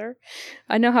professor.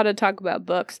 I know how to talk about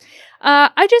books.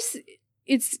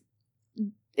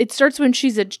 It starts when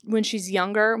she's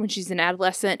younger, when she's an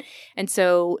adolescent, and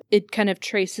so it kind of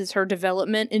traces her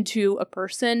development into a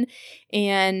person.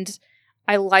 And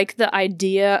I like the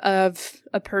idea of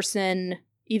a person,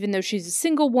 even though she's a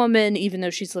single woman, even though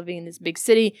she's living in this big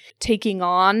city, taking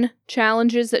on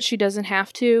challenges that she doesn't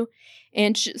have to.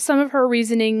 And some of her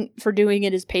reasoning for doing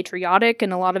it is patriotic,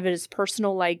 and a lot of it is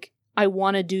personal, I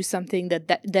want to do something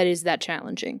that is that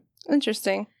challenging.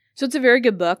 Interesting. So it's a very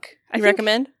good book. I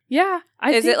recommend? Yeah.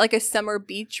 Is it a summer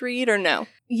beach read or no?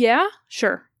 Yeah,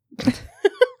 sure.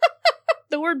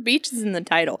 The word beach is in the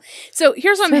title. So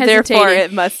here's what I'm hesitating. Therefore,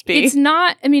 it must be. It's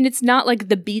not the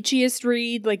beachiest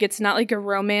read. It's not a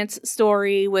romance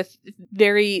story with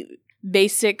very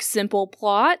basic, simple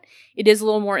plot. It is a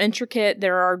little more intricate.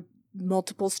 There are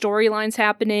multiple storylines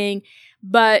happening,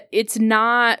 but it's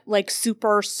not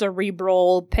super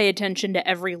cerebral, pay attention to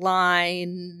every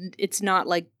line. It's not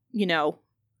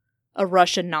a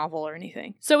Russian novel or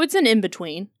anything. So it's an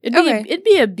in-between. It'd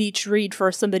be a beach read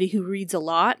for somebody who reads a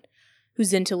lot,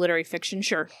 who's into literary fiction,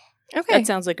 sure. Okay. That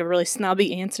sounds like a really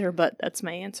snobby answer, but that's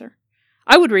my answer.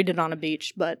 I would read it on a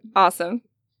beach, but... Awesome.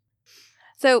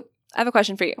 So, I have a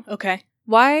question for you. Okay.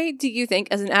 Why do you think,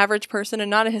 as an average person and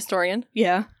not a historian,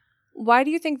 Yeah. why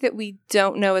do you think that we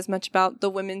don't know as much about the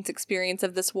women's experience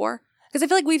of this war? Because I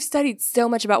feel like we've studied so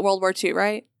much about World War II,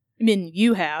 right? I mean,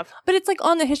 you have. But it's like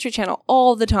on the History Channel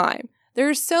all the time. There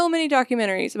are so many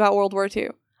documentaries about World War II.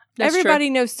 That's Everybody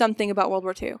true. knows something about World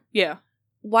War II. Yeah.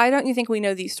 Why don't you think we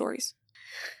know these stories?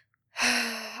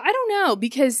 I don't know,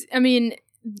 because, I mean...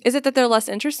 Is it that they're less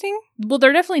interesting? Well,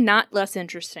 they're definitely not less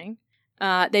interesting.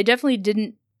 They definitely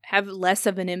didn't have less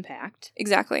of an impact.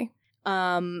 Exactly.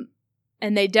 And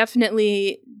they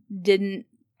definitely didn't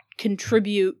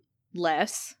contribute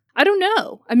less. I don't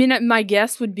know. I mean, my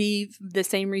guess would be the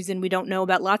same reason we don't know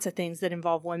about lots of things that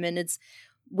involve women. It's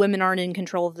women aren't in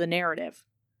control of the narrative.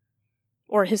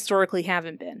 Or historically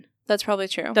haven't been. That's probably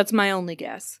true. That's my only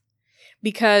guess.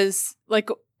 Because, like,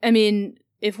 I mean,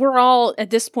 if we're all, at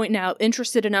this point now,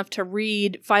 interested enough to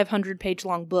read 500-page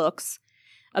long books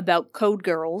about code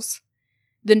girls,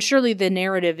 then surely the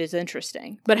narrative is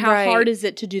interesting. But how hard is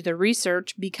it to do the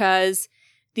research because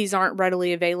these aren't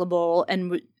readily available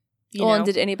and, you know. And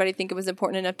did anybody think it was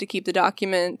important enough to keep the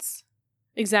documents?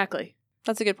 Exactly.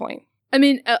 That's a good point. I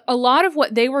mean, a lot of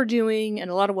what they were doing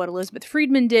and a lot of what Elizabeth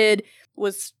Friedman did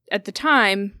was, at the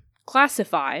time,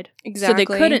 classified. Exactly.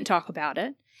 So they couldn't talk about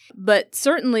it. But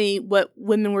certainly what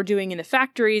women were doing in the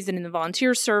factories and in the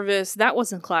volunteer service, that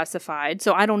wasn't classified.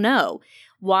 So I don't know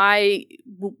why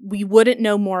we wouldn't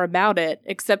know more about it,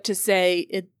 except to say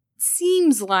it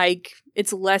seems like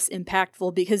it's less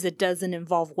impactful because it doesn't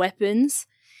involve weapons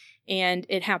and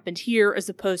it happened here as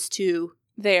opposed to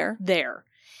there.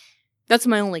 That's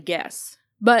my only guess.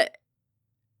 But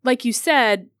like you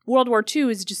said, World War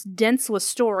II is just dense with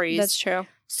stories. That's true.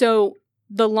 So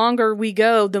the longer we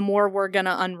go, the more we're going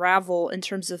to unravel in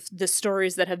terms of the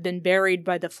stories that have been buried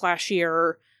by the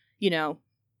flashier,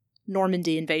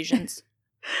 Normandy invasions.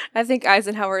 I think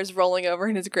Eisenhower is rolling over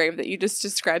in his grave that you just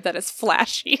described that as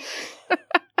flashy.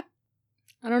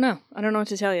 I don't know. I don't know what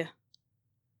to tell you.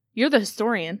 You're the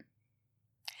historian.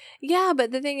 Yeah,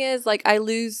 but the thing is, like, I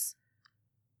lose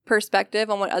perspective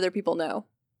on what other people know.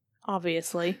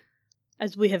 Obviously.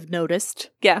 As we have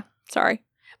noticed. Yeah, sorry.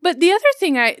 But the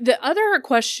other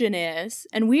question is,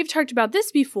 and we've talked about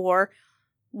this before,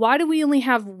 why do we only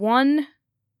have one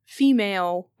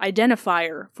female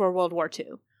identifier for World War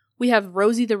II? We have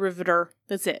Rosie the Riveter.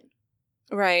 That's it.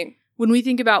 Right. When we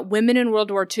think about women in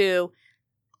World War II,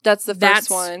 that's the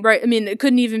first one. Right. I mean, it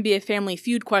couldn't even be a Family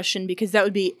Feud question because that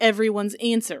would be everyone's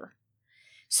answer.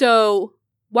 So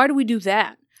why do we do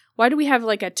that? Why do we have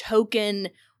like a token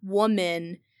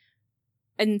woman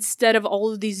instead of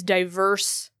all of these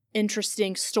diverse,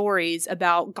 interesting stories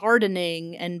about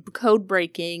gardening and code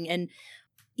breaking and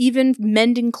even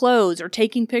mending clothes or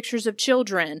taking pictures of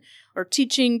children or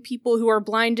teaching people who are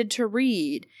blinded to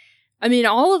read? I mean,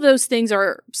 all of those things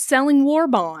are selling war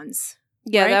bonds.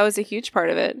 Yeah, right? That was a huge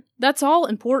part of it. That's all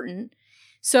important.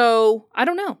 So, I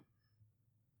don't know.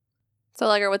 So,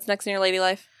 Allegra, what's next in your lady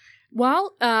life?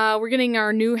 Well, we're getting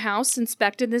our new house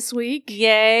inspected this week.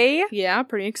 Yay! Yeah,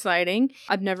 pretty exciting.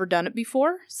 I've never done it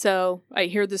before, so I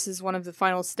hear this is one of the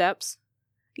final steps.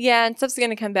 Yeah, and stuff's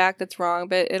gonna come back that's wrong,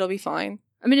 but it'll be fine.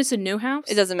 I mean, it's a new house.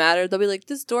 It doesn't matter. They'll be like,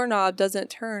 this doorknob doesn't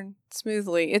turn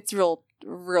smoothly. It's real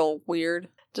weird.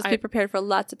 Just be prepared for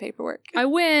lots of paperwork. I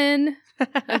win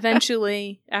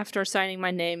eventually after signing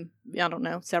my name, I don't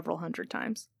know, several hundred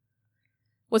times.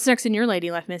 What's next in your lady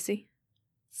life, Missy?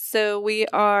 So we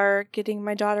are getting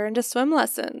my daughter into swim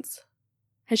lessons.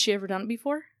 Has she ever done it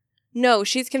before? No,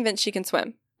 she's convinced she can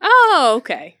swim. Oh,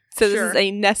 okay. So this is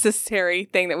a necessary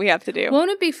thing that we have to do.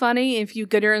 Won't it be funny if you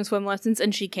get her in swim lessons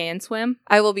and she can swim?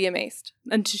 I will be amazed.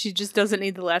 And she just doesn't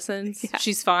need the lessons? Yeah.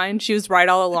 She's fine? She was right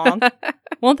all along?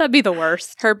 Won't that be the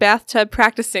worst? Her bathtub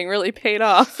practicing really paid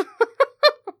off.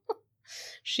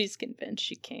 She's convinced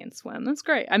she can swim. That's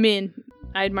great. I mean,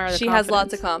 I admire the confidence. She has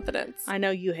lots of confidence. I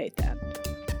know you hate that.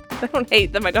 I don't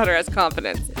hate that my daughter has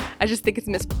confidence. I just think it's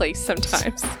misplaced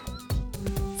sometimes.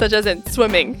 Such as in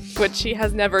swimming, which she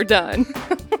has never done.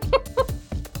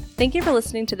 Thank you for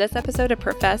listening to this episode of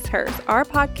Profess Hers, our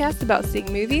podcast about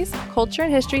seeing movies, culture,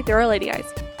 and history through our lady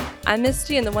eyes. I'm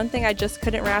Misty, and the one thing I just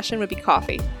couldn't ration would be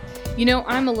coffee. You know,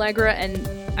 I'm Allegra, and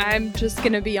I'm just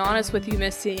going to be honest with you,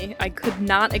 Misty. I could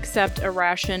not accept a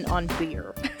ration on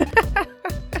beer.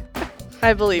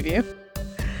 I believe you.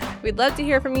 We'd love to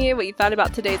hear from you, what you thought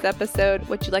about today's episode,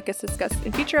 what you'd like us to discuss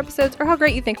in future episodes, or how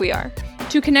great you think we are.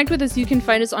 To connect with us, you can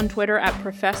find us on Twitter at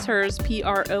Professors,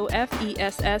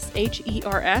 PROFESSHERS,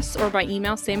 or by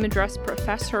email, same address,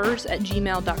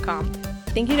 professors@gmail.com.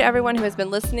 Thank you to everyone who has been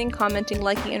listening, commenting,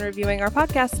 liking, and reviewing our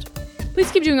podcast.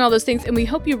 Please keep doing all those things, and we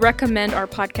hope you recommend our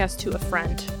podcast to a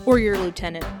friend or your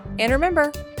lieutenant. And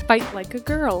remember, fight like a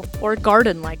girl or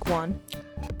garden like one.